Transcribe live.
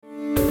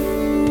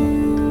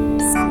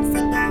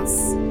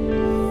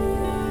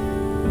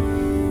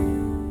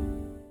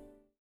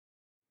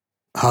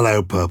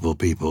Hello, Purple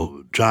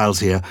people. Giles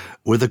here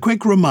with a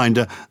quick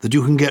reminder that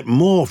you can get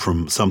more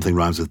from Something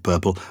Rhymes with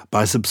Purple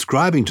by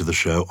subscribing to the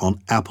show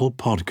on Apple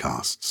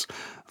Podcasts.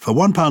 For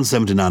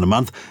 £1.79 a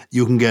month,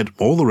 you can get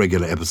all the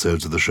regular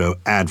episodes of the show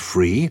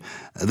ad-free.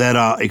 There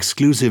are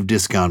exclusive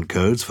discount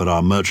codes for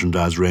our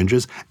merchandise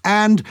ranges,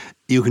 and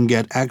you can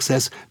get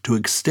access to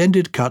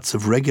extended cuts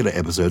of regular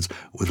episodes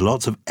with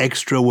lots of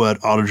extra word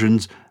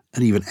origins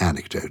and even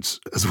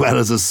anecdotes, as well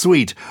as a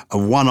suite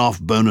of one-off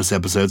bonus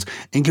episodes,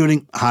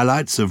 including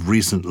highlights of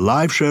recent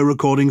live show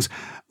recordings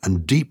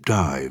and deep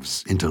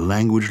dives into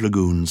language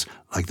lagoons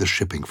like the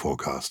shipping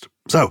forecast.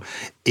 So,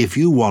 if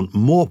you want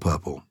more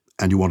Purple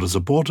and you want to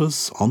support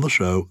us on the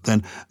show,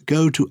 then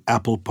go to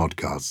Apple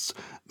Podcasts.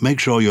 Make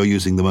sure you're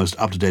using the most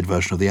up-to-date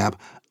version of the app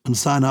and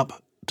sign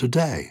up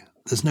today.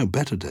 There's no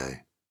better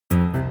day.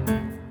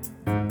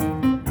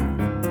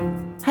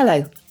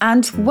 Hello,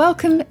 and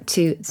welcome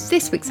to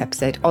this week's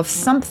episode of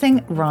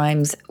Something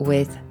Rhymes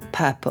with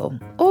Purple.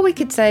 Or we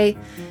could say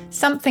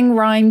Something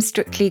Rhymes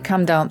Strictly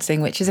Come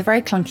Dancing, which is a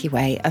very clunky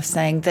way of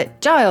saying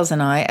that Giles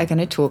and I are going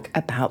to talk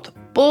about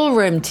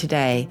ballroom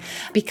today,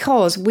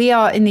 because we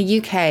are in the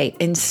UK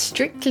in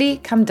Strictly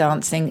Come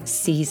Dancing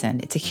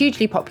season. It's a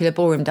hugely popular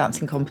ballroom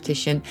dancing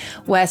competition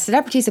where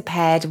celebrities are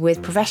paired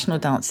with professional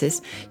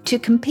dancers to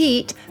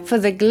compete for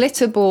the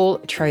Glitter Ball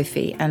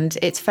trophy. And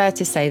it's fair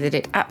to say that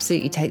it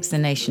absolutely takes the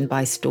nation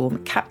by storm.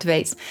 It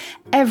captivates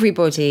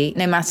everybody,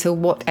 no matter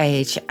what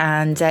age.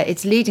 And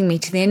it's leading me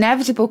to the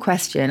inevitable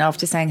question,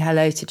 after saying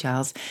hello to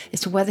Giles, as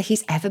to whether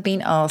he's ever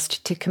been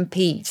asked to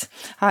compete.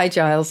 Hi,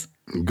 Giles.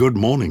 Good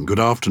morning, good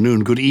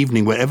afternoon, good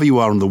evening, wherever you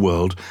are in the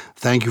world.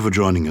 Thank you for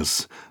joining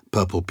us,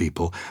 Purple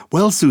people.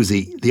 Well,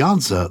 Susie,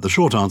 the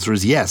short answer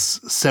is yes,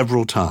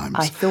 several times.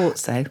 I thought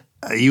so.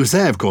 You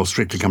say, of course,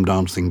 Strictly Come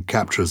Dancing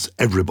captures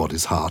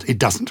everybody's heart. It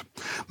doesn't.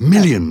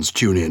 Millions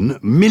tune in,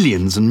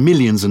 millions and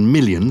millions and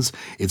millions.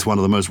 It's one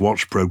of the most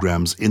watched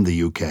programmes in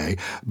the UK.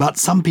 But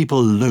some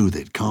people loathe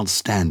it, can't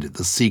stand it.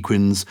 The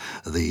sequins,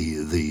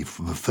 the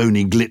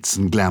phony glitz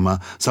and glamour.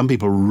 Some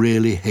people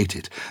really hate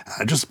it.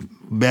 Just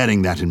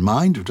bearing that in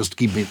mind, just to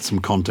give it some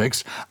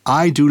context,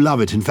 I do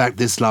love it. In fact,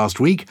 this last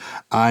week,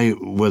 I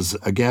was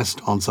a guest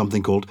on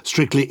something called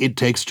Strictly It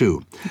Takes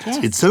Two.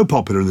 Yes. It's so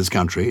popular in this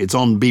country. It's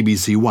on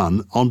BBC One.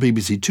 On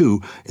BBC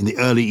Two, in the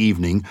early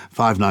evening,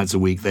 5 nights a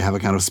week, they have a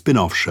kind of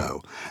spin-off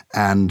show.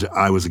 And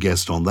I was a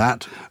guest on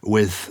that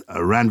with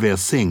Ranveer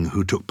Singh,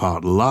 who took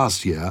part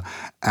last year,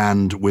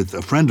 and with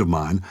a friend of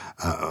mine,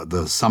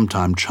 the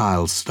sometime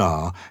child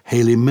star,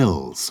 Hayley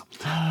Mills.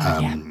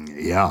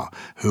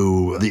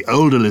 Who the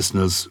older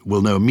listeners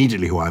will know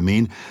immediately who I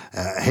mean.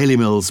 Hayley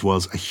Mills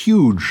was a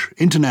huge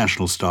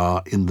international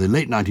star in the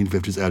late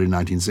 1950s, early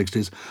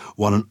 1960s,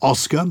 won an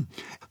Oscar.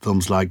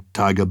 Films like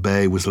Tiger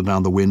Bay, Whistle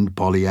Down the Wind,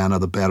 Pollyanna,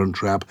 The Parent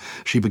Trap.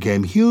 She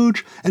became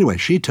huge. Anyway,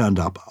 she turned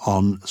up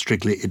on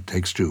Strictly It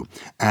Takes Two,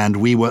 and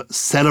we were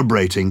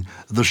celebrating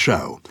the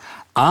show.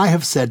 I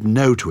have said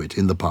no to it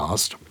in the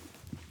past,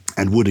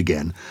 and would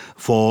again,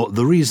 for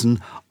the reason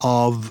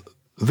of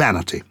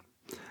vanity.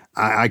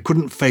 I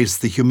couldn't face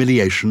the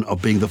humiliation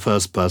of being the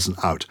first person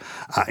out.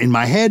 In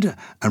my head,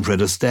 I'm Fred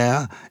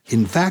Astaire.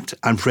 In fact,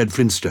 I'm Fred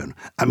Flintstone.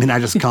 I mean, I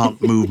just can't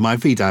move my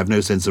feet. I have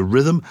no sense of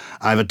rhythm.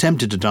 I've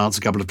attempted to dance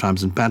a couple of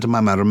times in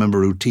pantomime. I remember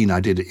a routine I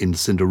did in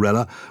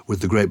Cinderella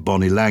with the great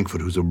Bonnie Langford,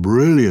 who's a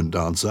brilliant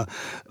dancer.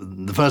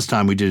 The first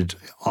time we did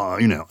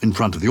it, in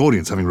front of the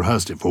audience, having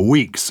rehearsed it for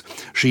weeks,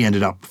 she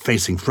ended up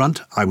facing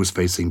front. I was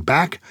facing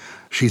back.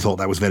 She thought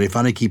that was very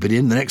funny, keep it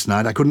in. The next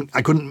night, I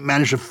couldn't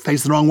manage to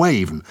face the wrong way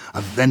even. I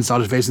then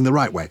started facing the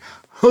right way.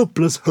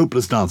 Hopeless,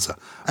 hopeless dancer.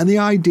 And the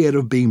idea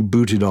of being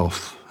booted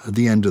off at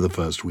the end of the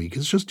first week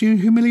is just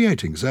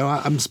humiliating. So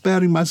I'm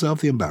sparing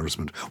myself the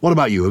embarrassment. What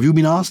about you? Have you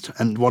been asked?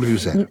 And what have you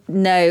said?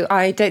 No,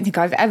 I don't think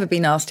I've ever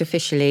been asked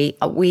officially.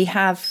 We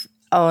have...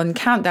 On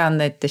Countdown,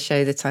 the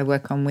show that I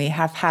work on, we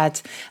have had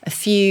a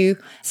few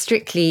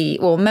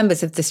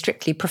members of the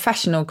Strictly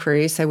professional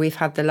crew. So we've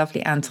had the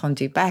lovely Anton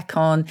Dubek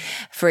on,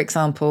 for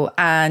example,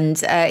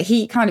 and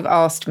he kind of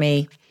asked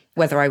me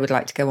whether I would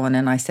like to go on,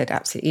 and I said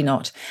absolutely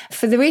not.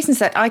 For the reasons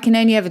that I can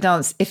only ever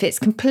dance if it's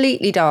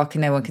completely dark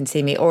and no one can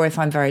see me, or if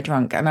I'm very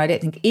drunk, and I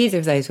don't think either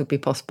of those would be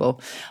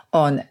possible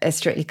on a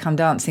Strictly Come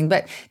Dancing.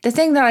 But the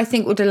thing that I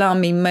think would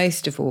alarm me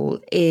most of all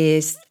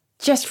is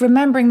just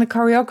remembering the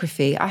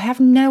choreography. I have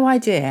no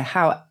idea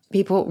how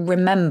people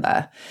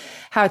remember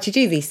how to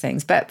do these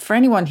things. But for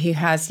anyone who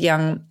has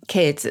young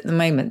kids at the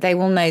moment, they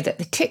will know that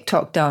the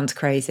TikTok dance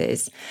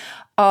crazes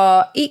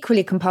are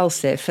equally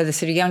compulsive for the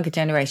sort of younger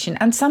generation.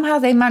 And somehow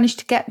they manage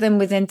to get them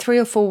within 3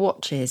 or 4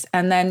 watches.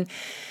 And then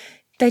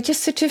they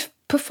just sort of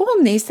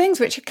perform these things,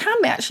 which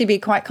can actually be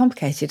quite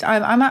complicated.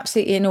 I'm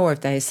absolutely in awe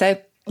of those.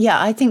 So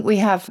yeah, I think we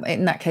have,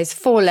 in that case,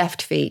 4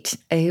 left feet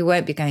who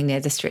won't be going near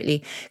the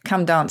Strictly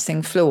Come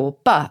Dancing floor.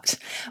 But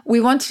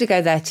we wanted to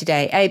go there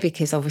today, A,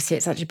 because obviously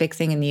it's such a big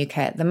thing in the UK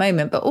at the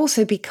moment, but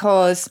also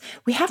because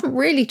we haven't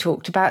really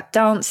talked about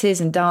dances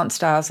and dance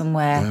styles and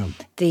where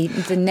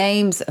the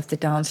names of the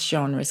dance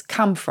genres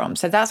come from.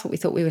 So that's what we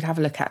thought we would have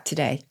a look at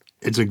today.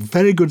 It's a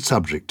very good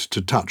subject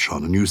to touch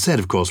on. And you said,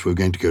 of course, we were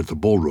going to go to the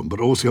ballroom, but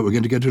also we're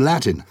going to go to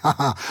Latin,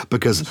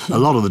 because a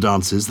lot of the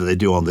dances that they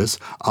do on this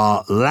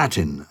are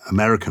Latin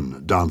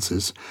American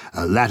dances.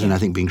 Latin, I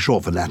think, being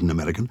short for Latin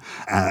American.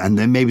 And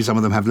then maybe some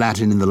of them have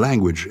Latin in the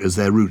language as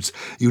their roots.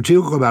 You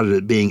talk about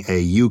it being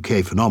a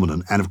UK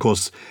phenomenon. And of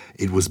course,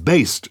 it was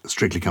based,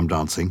 Strictly Come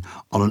Dancing,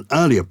 on an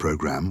earlier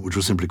programme, which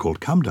was simply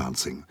called Come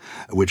Dancing,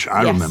 which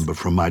I remember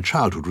from my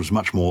childhood was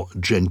much more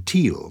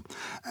genteel.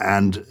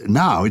 And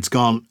now it's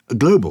gone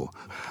global.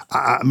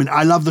 I mean,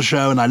 I love the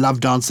show and I love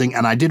dancing,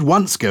 and I did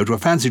once go to a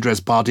fancy dress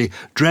party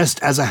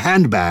dressed as a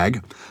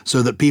handbag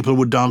so that people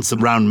would dance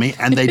around me,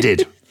 and they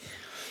did.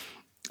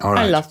 All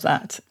right. I love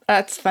that.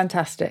 That's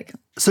fantastic.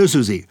 So,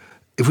 Susie,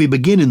 if we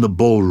begin in the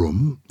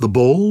ballroom, the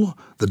ball,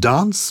 the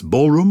dance,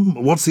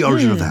 ballroom, what's the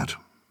origin of that?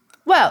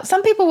 Well,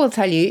 some people will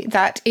tell you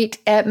that it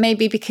may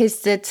be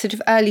because the sort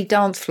of early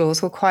dance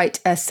floors were quite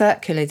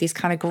circular, these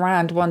kind of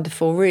grand,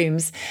 wonderful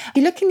rooms. If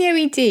you look in the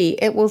OED,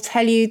 it will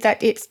tell you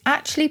that it's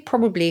actually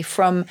probably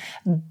from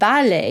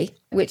ballet,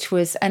 which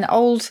was an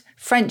old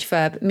French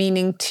verb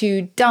meaning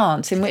to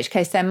dance, in which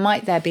case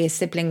there be a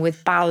sibling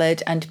with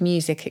ballad and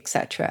music,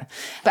 etc.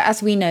 But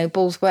as we know,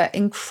 balls were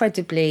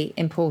incredibly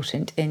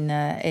important in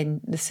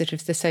the sort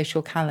of the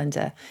social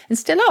calendar, and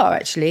still are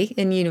actually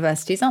in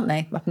universities, aren't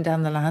they, up and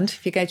down the land?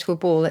 If you go to a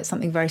ball, it's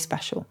something very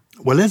special.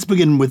 Well, let's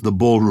begin with the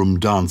ballroom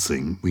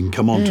dancing. We can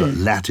come on to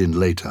Latin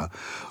later.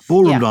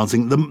 Ballroom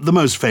dancing, the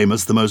most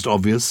famous, the most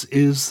obvious,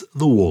 is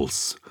the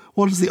waltz.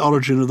 What is the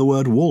origin of the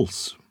word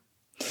waltz?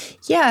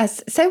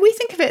 Yes, so we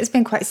think of it as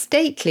being quite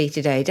stately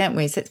today, don't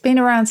we? So it's been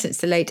around since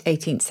the late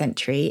 18th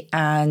century,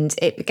 and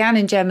it began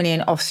in Germany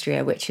and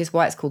Austria, which is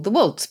why it's called the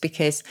waltz,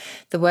 because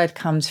the word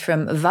comes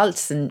from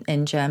waltzen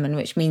in German,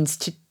 which means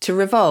to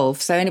revolve.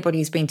 So anybody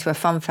who's been to a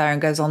fun fair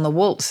and goes on the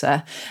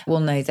waltzer will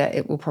know that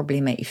it will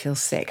probably make you feel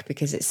sick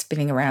because it's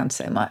spinning around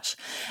so much.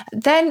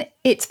 Then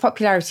its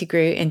popularity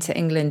grew into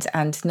England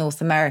and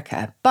North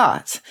America.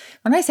 But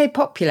when I say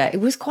popular,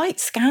 it was quite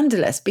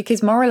scandalous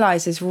because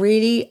moralizers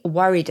really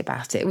worried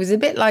about it. It was a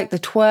bit like the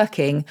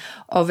twerking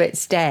of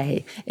its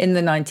day in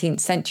the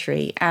 19th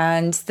century.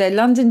 And the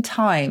London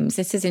Times,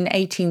 this is in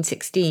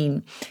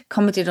 1816,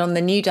 commented on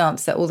the new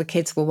dance that all the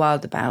kids were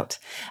wild about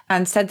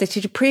and said that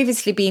it had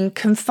previously been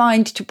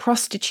confined to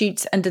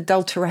prostitutes and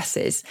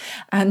adulteresses,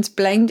 and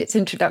blamed its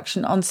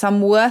introduction on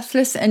some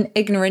worthless and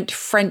ignorant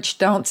French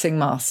dancing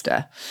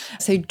master.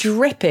 So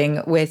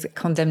dripping with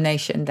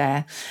condemnation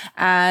there.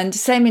 And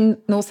same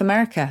in North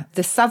America.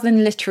 The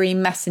Southern Literary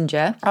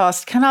Messenger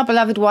asked, can our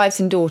beloved wives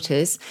and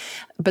daughters,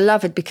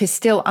 beloved because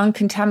still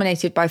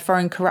uncontaminated by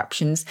foreign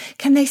corruptions,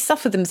 can they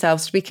suffer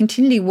themselves to be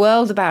continually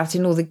whirled about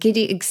in all the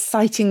giddy,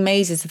 exciting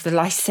mazes of the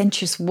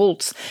licentious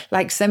waltz,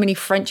 like so many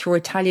French or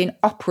Italian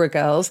opera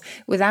girls,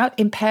 without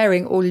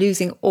impairing or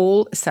losing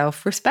all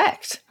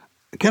self-respect?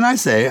 Can I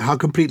say how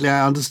completely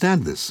I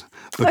understand this?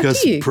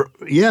 Because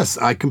yes,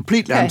 I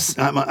completely. Okay.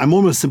 I'm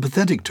almost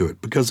sympathetic to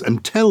it, because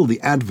until the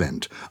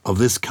advent of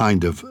this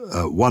kind of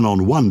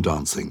one-on-one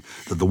dancing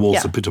that the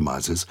waltz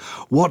epitomizes,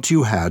 what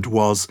you had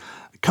was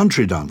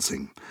country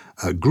dancing,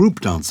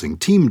 group dancing,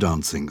 team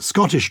dancing,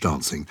 Scottish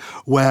dancing,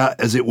 where,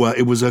 as it were,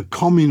 it was a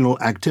communal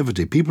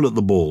activity. People at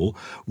the ball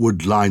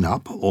would line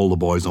up, all the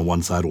boys on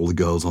one side, all the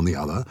girls on the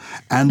other,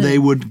 and they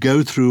would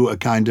go through a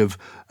kind of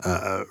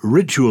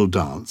ritual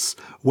dance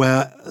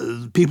where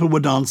people were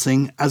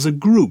dancing as a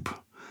group.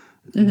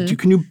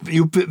 Can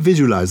you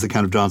visualize the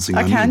kind of dancing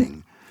I'm meaning?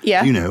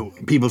 Yeah. You know,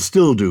 people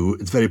still do.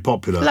 It's very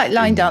popular. Like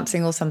line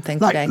dancing or something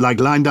today. Like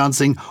line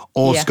dancing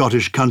or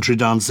Scottish country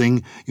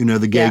dancing, you know,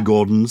 the Gay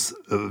Gordons,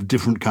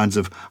 different kinds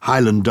of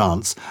Highland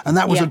dance. And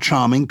that was a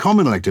charming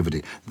communal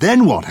activity.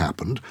 Then what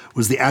happened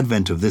was the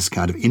advent of this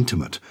kind of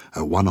intimate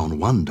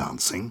one-on-one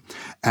dancing.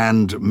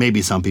 And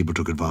maybe some people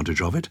took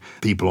advantage of it.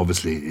 People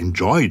obviously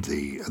enjoyed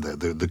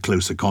the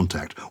closer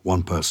contact,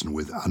 one person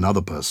with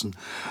another person.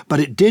 But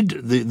it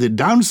did, the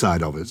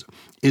downside of it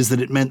is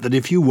that it meant that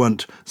if you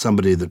weren't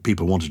somebody that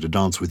people wanted to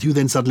dance with, you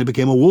then suddenly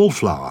became a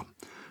wallflower,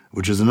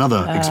 which is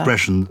another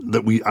expression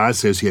that I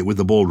associate with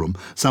the ballroom.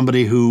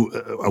 Somebody who,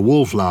 a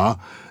wallflower,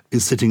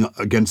 is sitting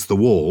against the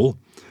wall.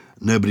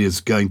 Nobody is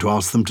going to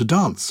ask them to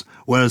dance.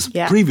 Whereas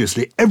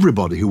previously,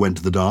 everybody who went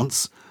to the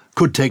dance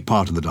could take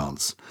part in the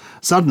dance.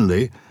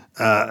 Suddenly,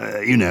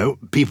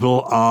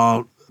 people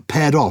are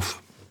paired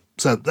off.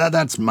 So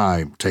that's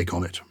my take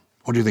on it.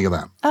 What do you think of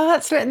that? Oh,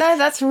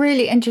 that's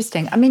really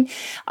interesting. I mean,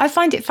 I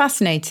find it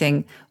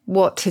fascinating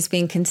what has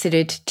been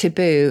considered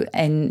taboo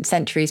in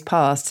centuries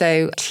past.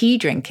 So tea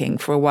drinking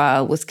for a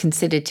while was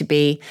considered to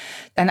be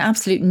an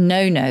absolute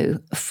no-no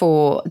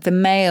for the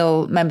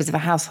male members of a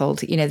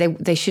household. You know,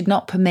 they should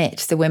not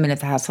permit the women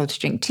of the household to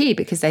drink tea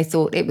because they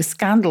thought it was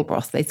scandal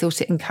broth. They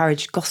thought it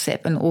encouraged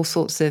gossip and all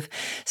sorts of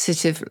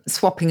sort of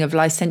swapping of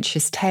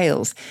licentious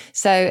tales.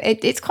 So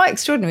it's quite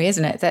extraordinary,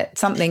 isn't it, that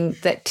something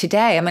that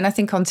today, I mean, I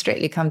think on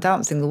Strictly Come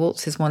Dancing, the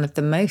waltz is one of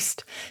the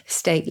most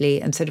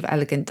stately and sort of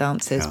elegant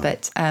dances,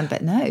 but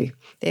no,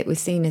 it was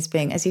seen as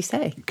being, as you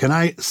say. Can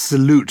I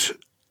salute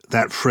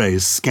that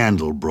phrase,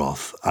 scandal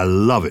broth. I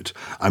love it.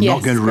 I'm Yes,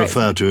 not going to great.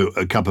 refer to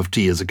a cup of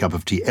tea as a cup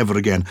of tea ever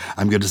again.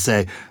 I'm going to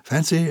say,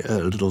 fancy a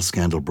little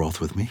scandal broth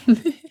with me?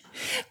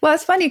 Well,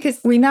 it's funny because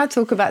we now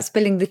talk about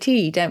spilling the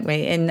tea, don't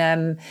we? In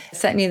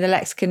certainly in the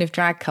lexicon of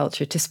drag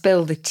culture, to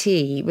spill the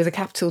tea with a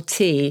capital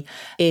T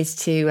is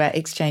to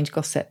exchange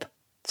gossip.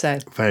 So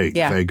Very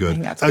I good.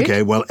 think that's good.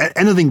 Okay, well,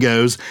 anything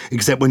goes,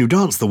 except when you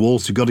dance the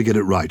waltz, you've got to get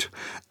it right.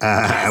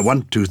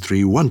 1, 2,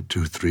 3, 1,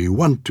 2, 3,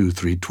 1, 2,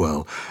 3,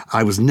 12.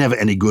 I was never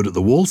any good at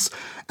the waltz.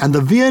 And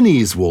the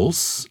Viennese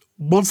waltz,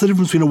 what's the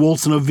difference between a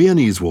waltz and a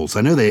Viennese waltz?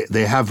 I know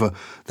they have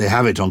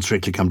it on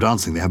Strictly Come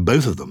Dancing. They have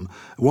both of them.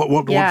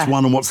 What's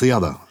one and what's the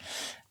other?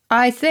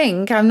 I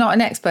think, I'm not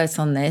an expert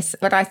on this,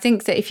 but I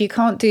think that if you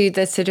can't do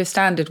the sort of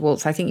standard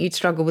waltz, I think you'd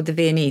struggle with the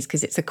Viennese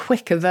because it's a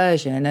quicker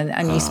version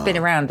and you spin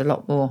around a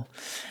lot more.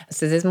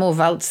 So there's more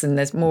waltz and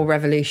there's more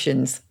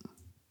revolutions.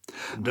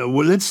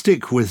 Well, let's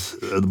stick with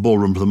the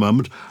ballroom for the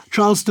moment.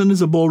 Charleston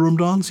is a ballroom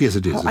dance? Yes,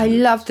 it is. I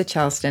love the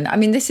Charleston. I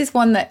mean, this is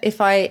one that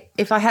if I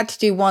had to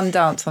do one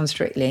dance on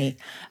Strictly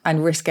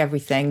and risk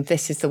everything,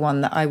 this is the one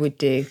that I would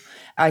do.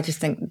 I just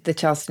think the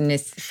Charleston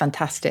is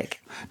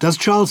fantastic. Does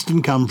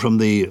Charleston come from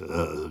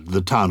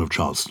the town of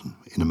Charleston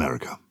in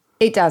America?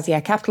 It does, yeah.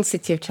 Capital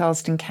city of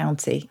Charleston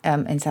County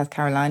in South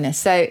Carolina.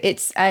 So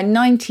it's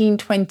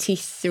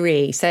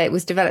 1923. So it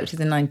was developed in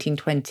the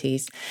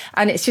 1920s.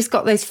 And it's just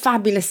got those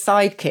fabulous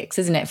side kicks,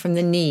 isn't it, from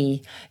the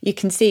knee. You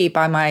can see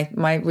by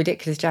my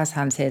ridiculous jazz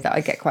hands here that I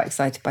get quite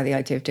excited by the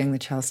idea of doing the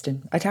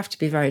Charleston. I'd have to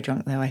be very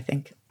drunk, though, I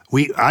think.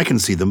 I can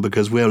see them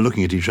because we're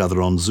looking at each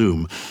other on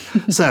Zoom.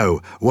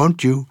 So,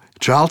 won't you,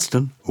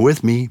 Charleston,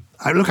 with me?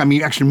 I'm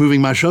actually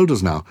moving my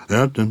shoulders now.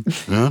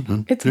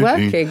 It's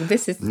working.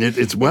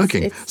 It's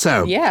working.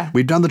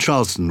 We've done the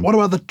Charleston. What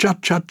about the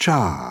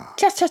cha-cha-cha?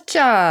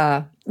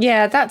 Cha-cha-cha.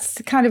 Yeah,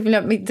 that's kind of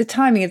the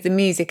timing of the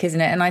music, isn't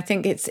it? And I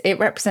think it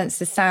represents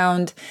the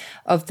sound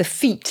of the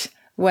feet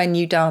when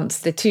you dance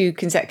the two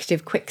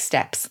consecutive quick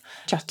steps,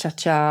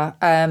 cha-cha-cha.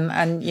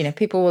 And,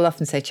 people will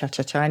often say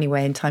cha-cha-cha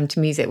anyway in time to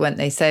music, won't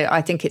they? So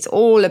I think it's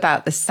all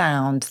about the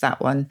sound, that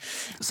one.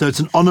 So it's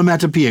an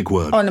onomatopoeic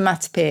word?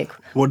 Onomatopoeic.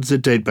 What does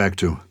it date back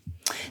to?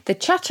 The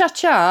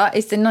cha-cha-cha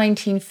is the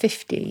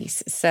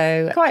 1950s,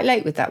 so quite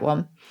late with that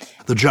one.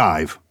 The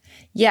jive?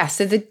 Yeah,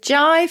 so the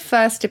jive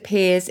first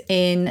appears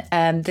in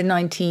the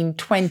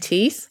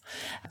 1920s.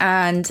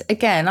 And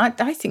again,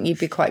 I think you'd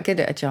be quite good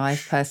at a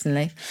jive,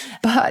 personally.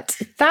 But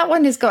that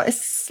one has got a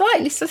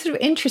slightly sort of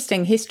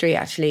interesting history,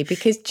 actually,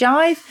 because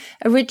jive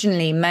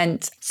originally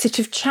meant sort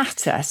of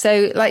chatter.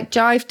 So like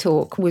jive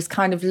talk was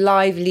kind of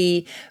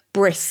lively,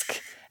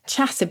 brisk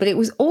chatter, but it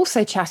was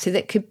also chatter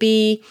that could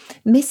be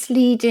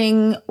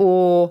misleading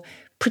or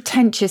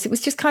pretentious. It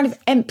was just kind of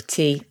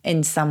empty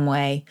in some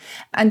way.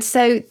 And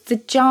so the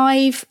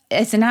jive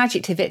as an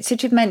adjective, it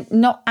sort of meant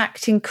not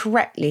acting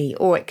correctly,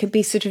 or it could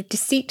be sort of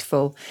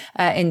deceitful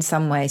in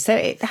some way. So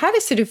it had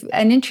a sort of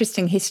an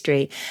interesting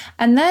history.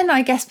 And then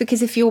I guess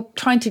because if you're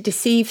trying to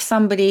deceive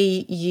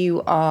somebody,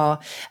 you are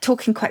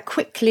talking quite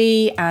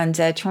quickly and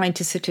trying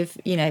to sort of,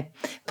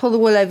 pull the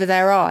wool over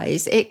their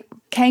eyes, it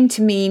came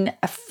to mean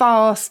a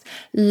fast,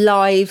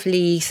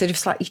 lively, sort of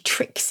slightly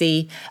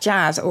tricksy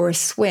jazz or a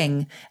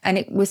swing. And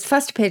it was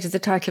first appeared as the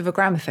title of a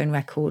gramophone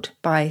record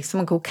by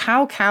someone called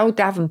Cow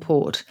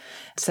Davenport.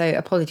 So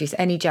apologies,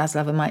 any jazz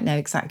lover might know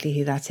exactly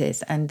who that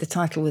is. And the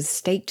title was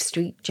State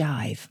Street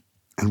Jive.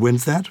 And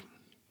when's that?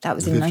 That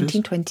was in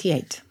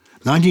 1928.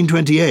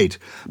 1928,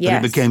 yes.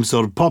 But it became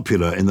sort of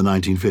popular in the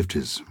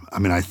 1950s. I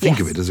mean, I think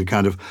of it as a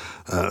kind of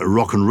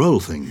rock and roll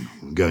thing,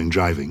 going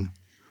jiving.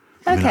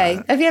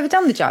 Okay. Have you ever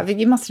done the jive?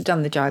 You must have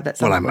done the jive at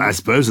some point. Well, I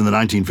suppose in the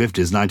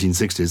 1950s,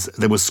 1960s,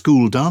 there were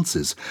school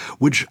dances,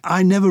 which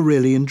I never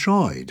really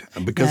enjoyed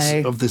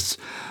because of this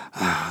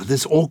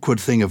awkward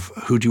thing of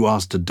who do you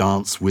ask to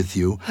dance with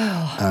you.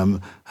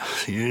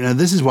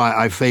 This is why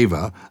I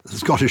favour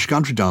Scottish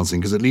country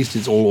dancing, because at least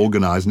it's all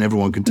organised and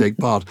everyone can take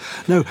part.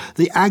 No,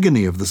 the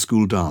agony of the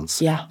school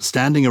dance,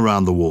 standing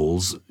around the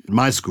walls. In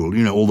my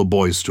school, all the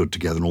boys stood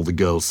together and all the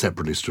girls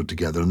separately stood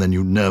together, and then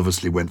you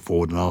nervously went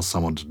forward and asked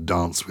someone to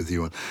dance with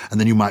you, and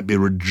then you might be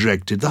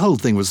rejected. The whole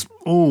thing was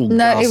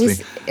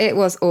ghastly. It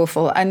was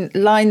awful. And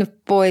line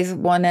of boys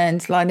one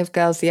end, line of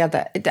girls the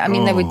other. I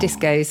mean, there were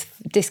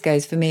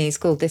discos for me,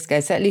 school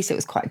discos, so at least it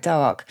was quite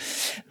dark.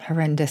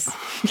 Horrendous.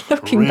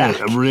 Looking back.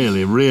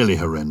 Really, really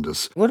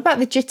horrendous. What about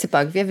the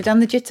jitterbug? Have you ever done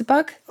the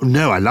jitterbug?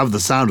 No, I love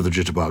the sound of the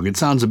jitterbug. It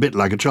sounds a bit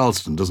like a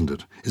Charleston, doesn't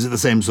it? Is it the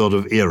same sort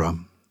of era?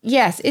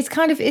 Yes, it's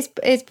kind of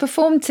it's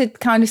performed to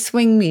kind of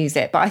swing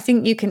music, but I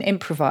think you can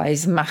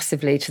improvise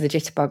massively to the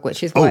jitterbug,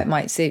 which is why it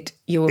might suit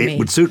you or me. It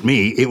would suit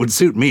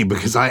me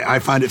because I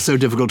find it so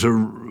difficult to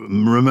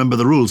remember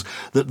the rules.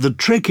 The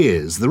trick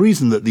is, the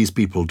reason that these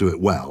people do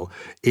it well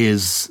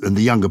is, and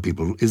the younger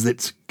people, is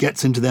that it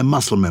gets into their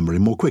muscle memory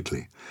more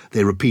quickly.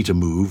 They repeat a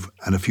move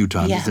and a few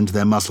times it's into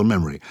their muscle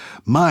memory.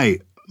 My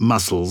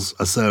muscles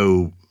are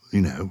so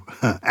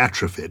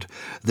atrophied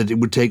that it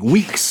would take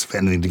weeks for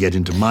anything to get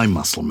into my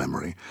muscle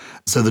memory.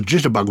 So the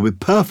jitterbug would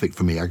be perfect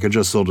for me. I could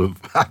just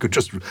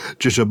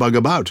jitterbug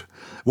about.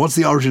 What's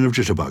the origin of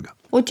jitterbug?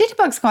 Well,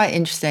 jitterbug's quite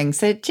interesting.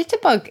 So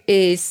jitterbug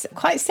is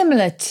quite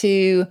similar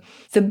to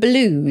the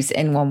blues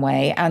in one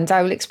way, and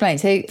I will explain.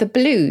 So the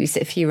blues,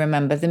 if you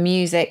remember, the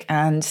music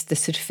and the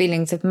sort of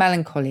feelings of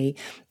melancholy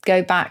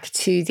go back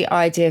to the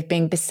idea of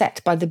being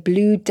beset by the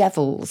blue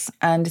devils.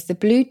 And the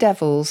blue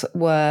devils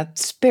were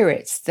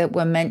spirits that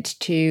were meant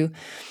to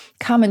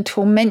come and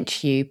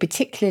torment you,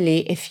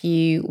 particularly if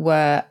you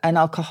were an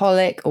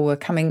alcoholic or were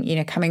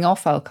coming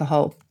off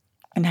alcohol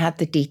and had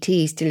the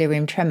DTs,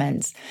 delirium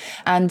tremens.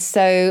 And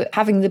so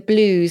having the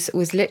blues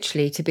was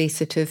literally to be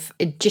sort of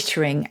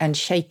jittering and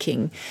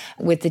shaking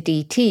with the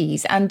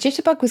DTs. And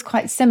jitterbug was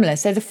quite similar.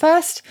 So the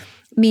first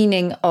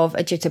meaning of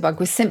a jitterbug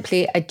was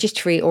simply a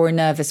jittery or a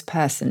nervous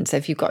person. So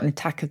if you've got an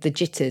attack of the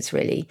jitters,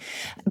 really.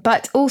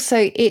 But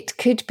also it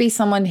could be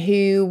someone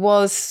who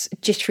was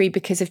jittery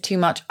because of too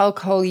much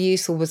alcohol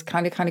use or was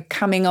kind of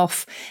coming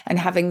off and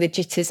having the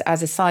jitters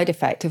as a side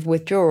effect of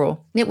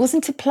withdrawal. And it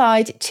wasn't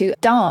applied to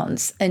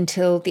dance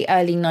until the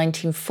early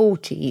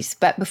 1940s.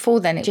 But before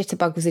then, a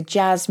jitterbug was a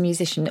jazz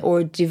musician or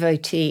a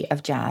devotee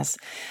of jazz.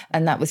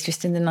 And that was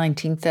just in the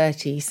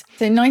 1930s.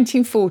 So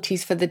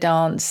 1940s for the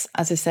dance,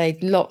 as I say,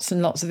 lots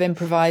and lots of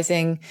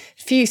improvising,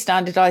 few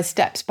standardized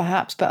steps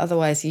perhaps, but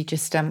otherwise you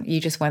just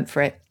went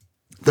for it.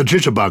 The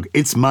jitterbug,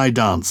 it's my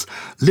dance.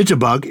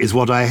 Litterbug is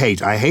what I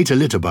hate. I hate a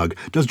litterbug.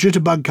 Does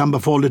jitterbug come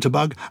before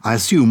litterbug? I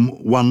assume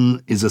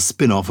one is a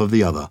spin-off of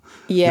the other.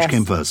 Yes. Which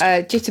came first?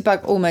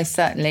 Jitterbug almost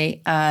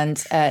certainly, and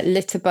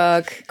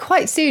litterbug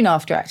quite soon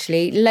after,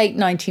 actually, late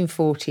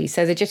 1940s.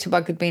 So the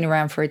jitterbug had been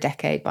around for a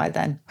decade by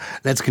then.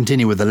 Let's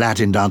continue with the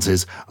Latin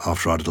dances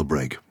after our little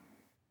break.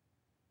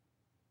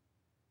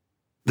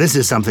 This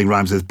is Something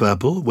Rhymes with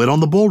Purple. We're on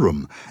the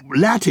ballroom.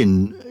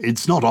 Latin,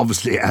 it's not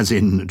obviously as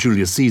in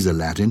Julius Caesar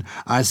Latin.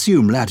 I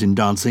assume Latin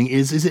dancing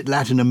is it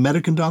Latin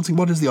American dancing?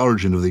 What is the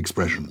origin of the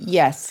expression?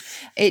 Yes,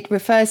 it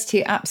refers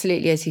to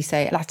absolutely, as you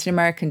say, Latin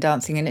American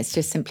dancing, and it's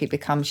just simply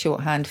become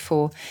shorthand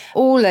for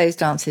all those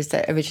dances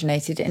that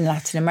originated in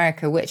Latin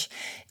America, which,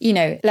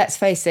 let's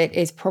face it,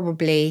 is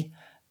probably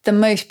the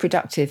most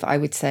productive, I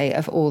would say,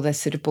 of all the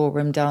sort of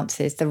ballroom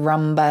dances, the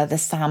rumba, the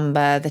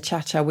samba, the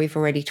cha-cha we've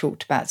already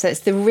talked about. So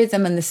it's the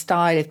rhythm and the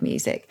style of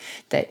music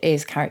that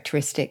is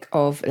characteristic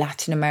of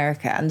Latin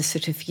America, and the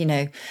sort of,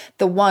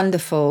 the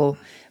wonderful,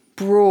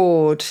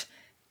 broad,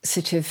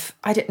 sort of,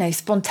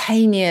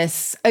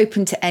 spontaneous,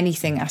 open to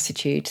anything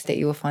attitude that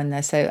you will find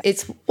there. So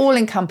it's all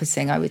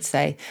encompassing, I would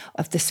say,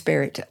 of the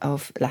spirit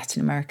of Latin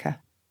America.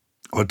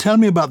 Well, tell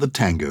me about the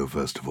tango,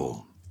 first of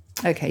all.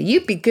 Okay,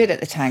 you'd be good at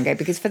the tango,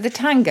 because for the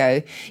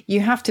tango,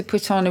 you have to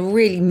put on a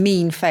really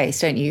mean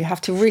face, don't you? You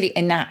have to really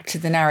enact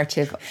the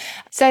narrative.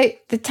 So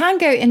the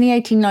tango in the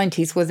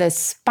 1890s was a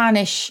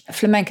Spanish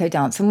flamenco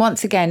dance. And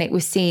once again, it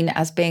was seen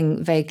as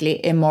being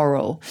vaguely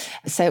immoral.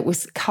 So it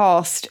was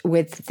cast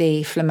with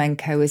the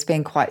flamenco as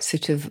being quite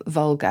sort of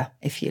vulgar,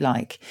 if you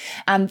like.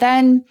 And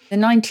then the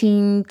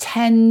 1910s,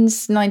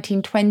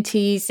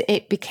 1920s,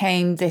 it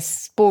became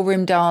this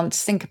ballroom dance,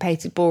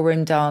 syncopated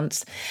ballroom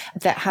dance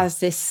that has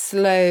this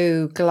slow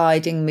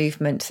gliding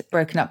movement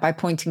broken up by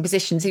pointing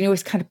positions. And you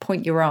always kind of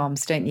point your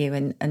arms, don't you?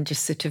 And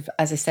just sort of,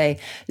 as I say,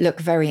 look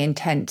very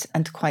intent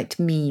and quite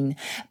mean.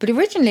 But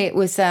originally it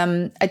was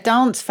a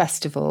dance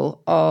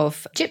festival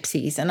of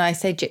gypsies. And I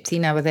say gypsy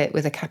now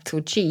with a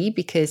capital G,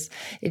 because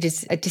it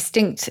is a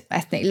distinct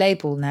ethnic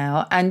label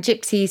now. And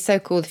gypsy is so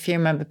called, if you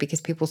remember, because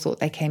people thought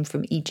they came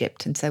from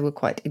Egypt and so were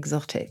quite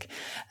exotic,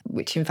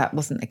 which in fact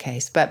wasn't the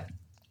case. But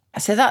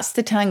so that's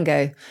the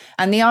tango.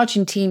 And the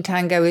Argentine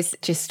tango is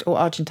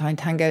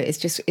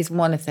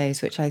one of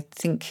those, which I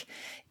think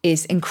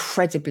is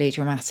incredibly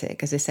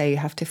dramatic. As I say, you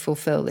have to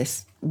fulfill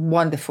this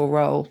wonderful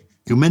role.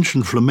 You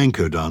mentioned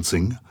flamenco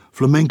dancing.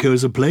 Flamenco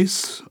is a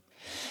place?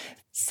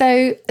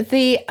 So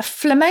the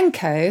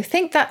flamenco, I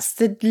think that's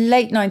the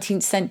late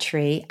 19th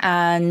century,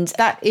 and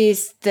that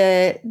is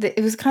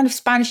it was kind of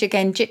Spanish,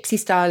 again, gypsy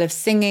style of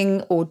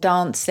singing or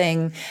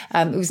dancing.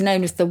 It was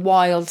known as the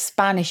wild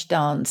Spanish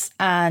dance,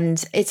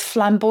 and its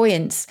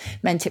flamboyance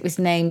meant it was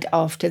named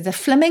after the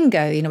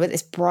flamingo, with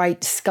this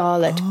bright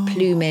scarlet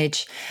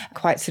plumage,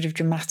 quite sort of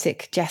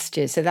dramatic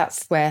gestures. So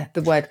that's where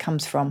the word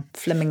comes from,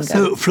 flamingo.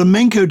 So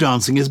flamenco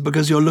dancing is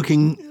because you're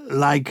looking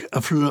like a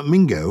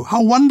flamingo.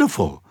 How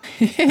wonderful.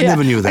 I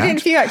never knew that. I don't know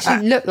if you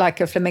actually look like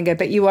a flamingo,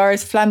 but you are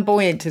as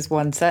flamboyant as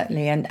one,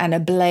 certainly, and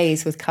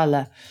ablaze with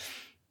colour.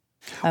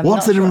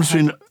 What's the difference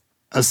between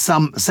a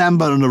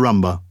samba and a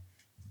rumba?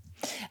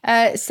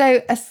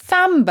 So a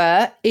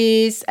samba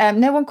is,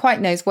 no one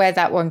quite knows where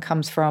that one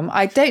comes from.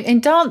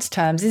 In dance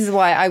terms, this is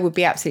why I would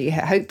be absolutely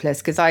hopeless,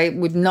 because I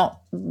would not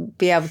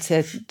be able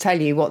to tell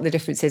you what the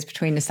difference is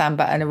between a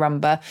samba and a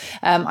rumba.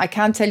 I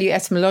can tell you,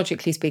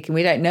 etymologically speaking,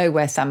 we don't know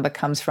where samba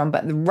comes from,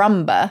 but the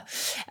rumba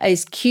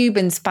is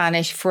Cuban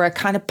Spanish for a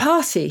kind of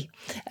party,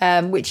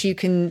 which you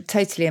can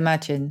totally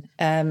imagine.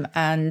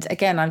 And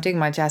again, I'm doing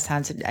my jazz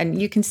hands,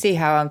 and you can see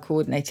how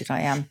uncoordinated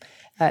I am.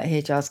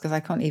 here, Giles, because I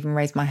can't even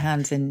raise my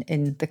hands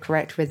in the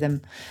correct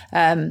rhythm.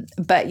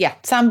 But yeah,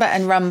 samba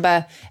and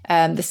rumba.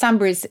 The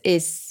samba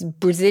is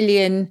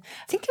Brazilian.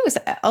 I think it was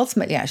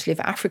ultimately actually of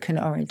African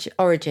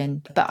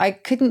origin, but I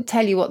couldn't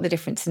tell you what the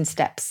difference in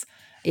steps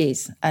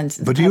is.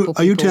 But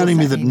are you telling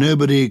me that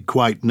nobody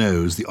quite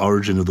knows the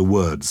origin of the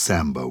word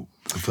samba?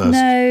 The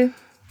first?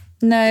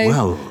 No.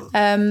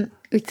 Well,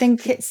 we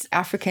think it's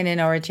African in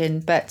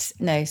origin, but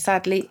no,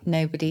 sadly,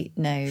 nobody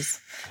knows.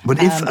 But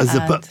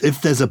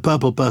if there's a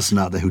purple person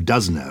out there who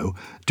does know,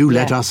 do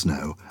let us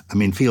know. I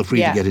mean, feel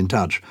free to get in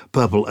touch.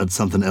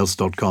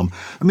 purple@somethingelse.com.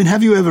 I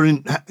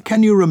mean,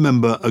 can you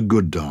remember a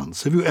good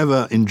dance? Have you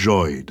ever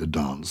enjoyed a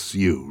dance,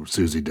 you,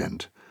 Susie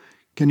Dent?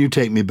 Can you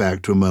take me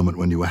back to a moment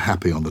when you were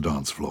happy on the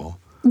dance floor?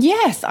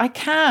 Yes, I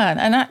can.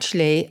 And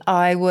actually,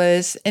 I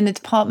was in a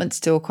department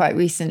store quite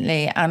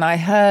recently and I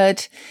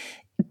heard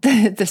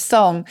the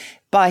song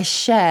by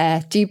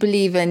Cher, Do You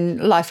Believe in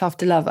Life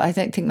After Love? I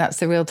don't think that's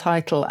the real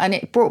title. And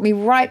it brought me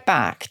right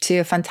back to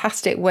a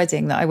fantastic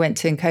wedding that I went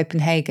to in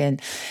Copenhagen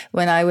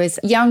when I was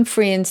young,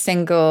 free and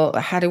single,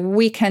 had a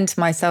weekend to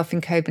myself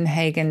in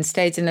Copenhagen,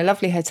 stayed in a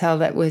lovely hotel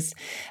that was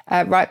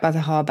right by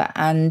the harbour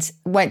and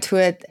went to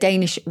a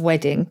Danish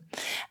wedding.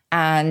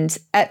 And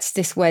at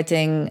this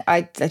wedding,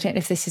 I don't know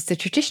if this is the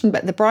tradition,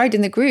 but the bride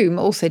and the groom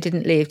also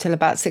didn't leave till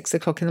about 6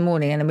 o'clock in the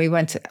morning. And then we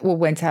all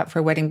went out for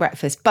a wedding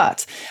breakfast.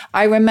 But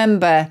I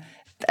remember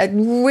a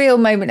real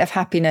moment of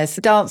happiness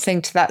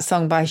dancing to that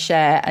song by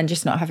Cher and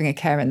just not having a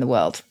care in the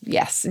world.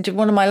 Yes.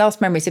 One of my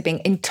last memories of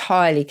being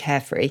entirely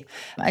carefree.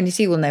 And as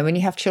you will know, when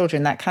you have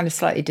children, that kind of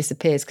slightly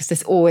disappears because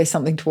there's always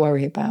something to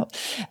worry about.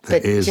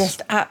 But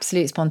just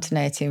absolute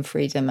spontaneity and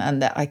freedom, and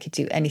that I could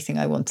do anything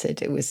I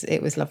wanted. It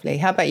was lovely.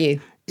 How about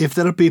you? If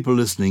there are people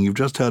listening, you've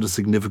just heard a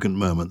significant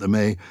moment that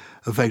may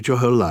affect your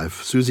whole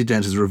life. Susie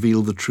Dent has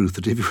revealed the truth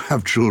that if you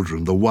have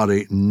children, the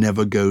worry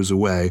never goes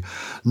away.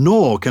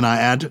 Nor, can I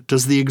add,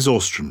 does the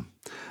exhaustion.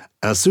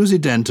 Susie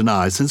Dent and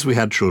I, since we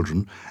had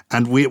children,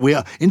 and we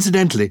are,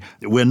 incidentally,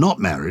 we're not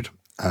married.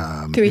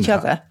 To each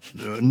other.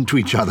 To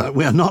each other.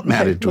 We are not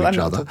married to each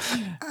other.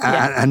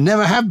 And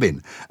never have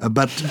been.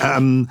 But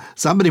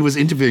somebody was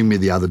interviewing me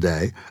the other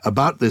day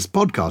about this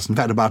podcast, in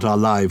fact, about our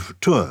live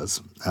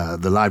tours,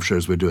 the live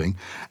shows we're doing.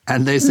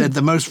 And they said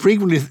the most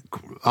frequently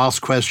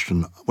asked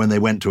question when they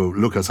went to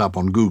look us up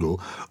on Google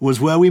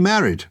was, were we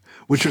married?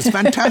 Which was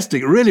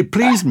fantastic. It really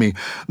pleased me.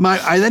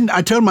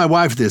 I told my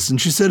wife this, and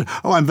she said,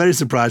 oh, I'm very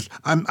surprised.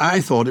 I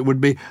thought it would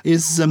be,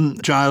 is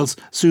Giles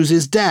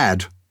Susie's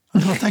dad?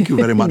 Oh, thank you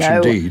very much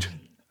indeed.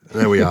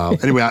 There we are.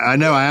 Anyway, I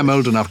know I am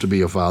old enough to be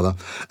your father.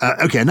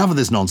 Okay, enough of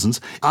this nonsense.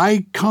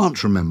 I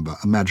can't remember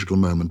a magical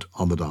moment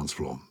on the dance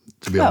floor,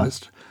 to be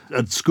honest.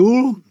 At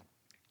school,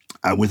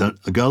 with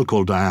a girl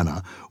called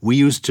Diana, we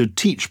used to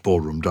teach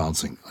ballroom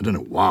dancing. I don't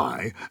know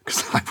why,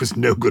 because I was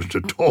no good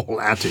at all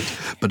at it,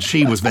 but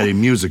she was very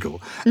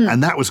musical,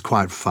 and that was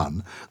quite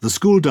fun. The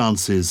school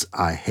dances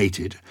I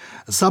hated.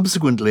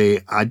 Subsequently,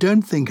 I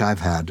don't think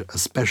I've had a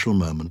special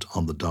moment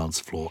on the dance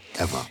floor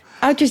ever.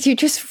 You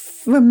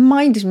just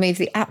reminded me of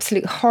the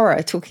absolute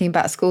horror talking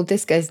about school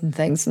discos and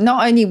things.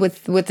 Not only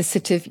with the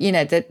sort of,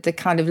 the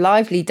kind of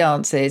lively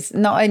dances,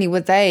 not only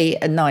were they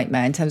a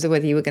nightmare in terms of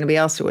whether you were going to be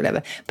asked or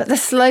whatever, but the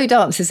slow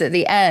dances at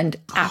the end,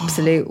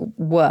 absolute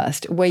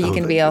worst. Were you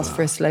going to be asked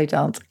for a slow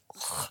dance?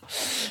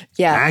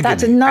 Yeah,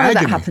 none of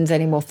that happens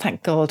anymore,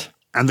 thank God.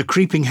 And the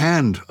creeping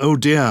hand. Oh,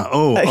 dear.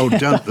 Oh,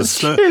 don't. The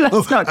slow.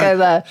 Let's not go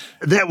there.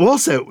 There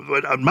also,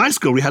 at my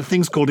school, we had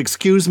things called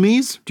excuse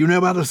me's. Do you know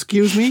about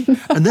excuse me?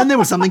 And then there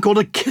was something called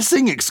a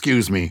kissing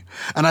excuse me.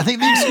 And I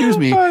think the excuse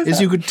me is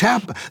you could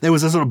tap. There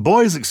was a sort of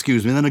boy's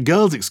excuse me and then a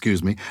girl's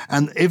excuse me.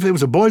 And if it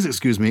was a boy's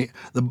excuse me,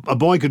 a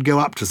boy could go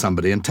up to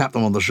somebody and tap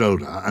them on the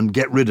shoulder and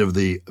get rid of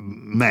the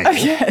male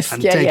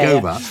and take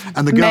over.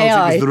 And the girls,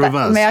 it was the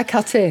reverse. May I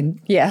cut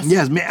in? Yes.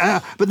 Yes.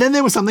 But then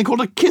there was something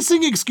called a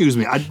kissing excuse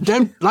me. I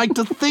don't like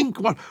to think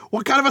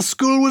what kind of a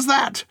school was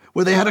that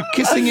where they had a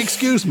kissing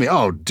excuse me.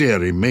 Oh,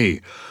 dearie me.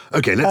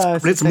 Okay,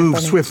 let's move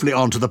swiftly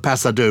on to the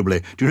paso doble.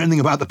 Do you know anything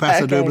about the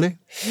paso doble?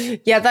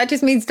 Yeah, that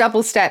just means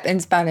double step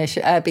in Spanish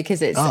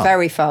because it's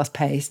very fast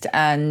paced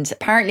and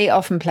apparently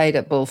often played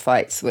at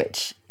bullfights,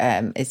 which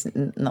is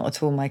not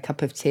at all my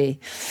cup of tea.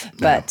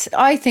 But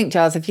I think,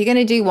 Giles, if you're going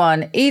to do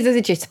one, either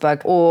the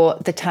jitterbug or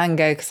the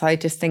tango, because I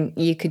just think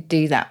you could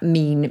do that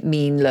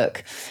mean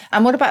look.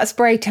 And what about a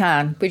spray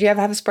tan? Would you ever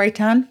have a spray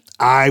tan?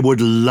 I would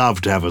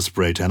love to have a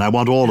spray tan. I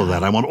want all of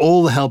that. I want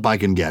all the help I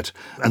can get.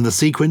 And the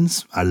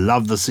sequins, I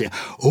love the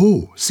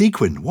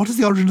sequin. What is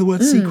the origin of the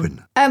word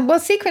sequin? Well,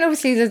 sequin,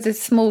 obviously, there's the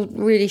small,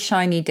 really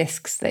shiny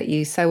discs that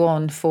you sew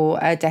on for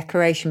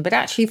decoration. But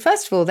actually,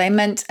 first of all, they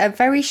meant a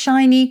very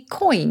shiny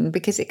coin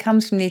because it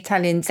comes from the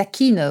Italian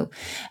zecchino,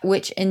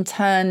 which in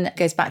turn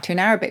goes back to an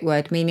Arabic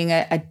word meaning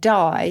a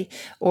dye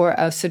or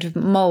a sort of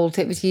mold.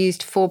 It was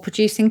used for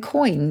producing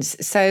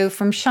coins. So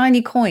from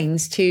shiny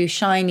coins to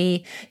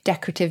shiny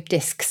decorative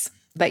discs.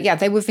 But yeah,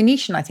 they were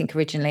Venetian, I think,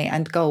 originally,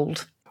 and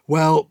gold.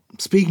 Well,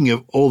 speaking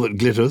of all that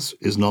glitters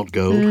is not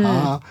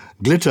gold.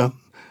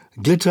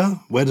 Glitter,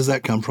 where does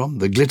that come from?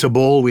 The glitter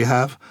ball we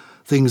have.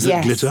 Things that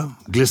Yes.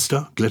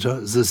 glitter,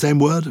 is it the same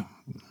word?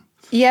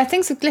 Yeah,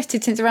 things have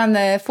glittered since around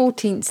the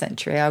 14th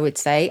century, I would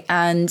say,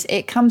 and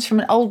it comes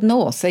from an Old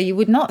Norse, so you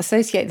would not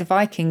associate the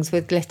Vikings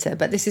with glitter,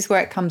 but this is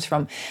where it comes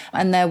from.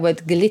 And their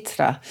word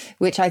glittra,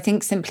 which I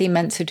think simply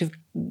meant sort of,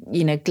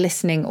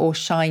 glistening or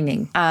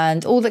shining.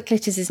 And all that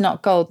glitters is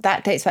not gold.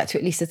 That dates back to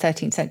at least the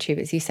 13th century,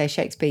 but as you say,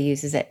 Shakespeare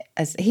uses it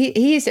as,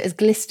 he used it as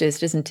glisters,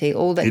 doesn't he?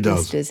 All that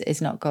glisters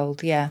is not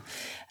gold, yeah.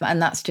 And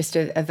that's just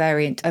a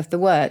variant of the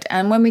word.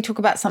 And when we talk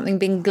about something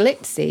being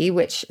glitzy,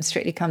 which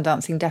Strictly Come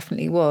Dancing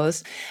definitely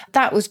was,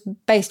 that was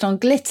based on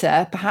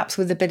glitter, perhaps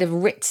with a bit of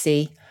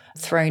ritzy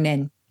thrown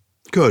in.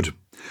 Good.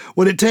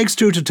 Well, it takes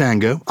two to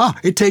tango.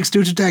 It takes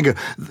two to tango.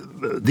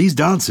 These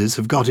dances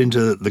have got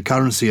into the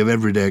currency of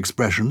everyday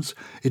expressions.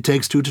 It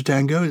takes two to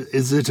tango.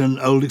 Is it an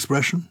old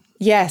expression?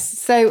 Yes.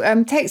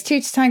 So takes two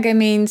to tango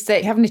means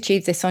that you haven't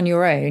achieved this on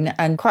your own.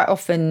 And quite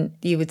often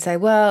you would say,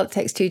 well, it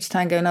takes two to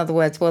tango. In other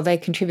words, well, they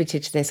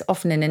contributed to this,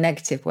 often in a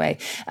negative way.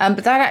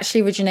 But that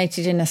actually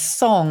originated in a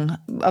song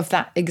of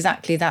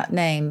exactly that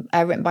name,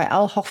 written by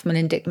Al Hoffman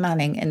and Dick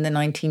Manning in the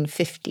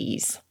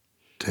 1950s.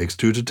 Takes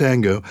two to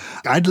tango.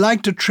 I'd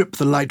like to trip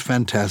the light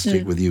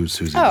fantastic with you,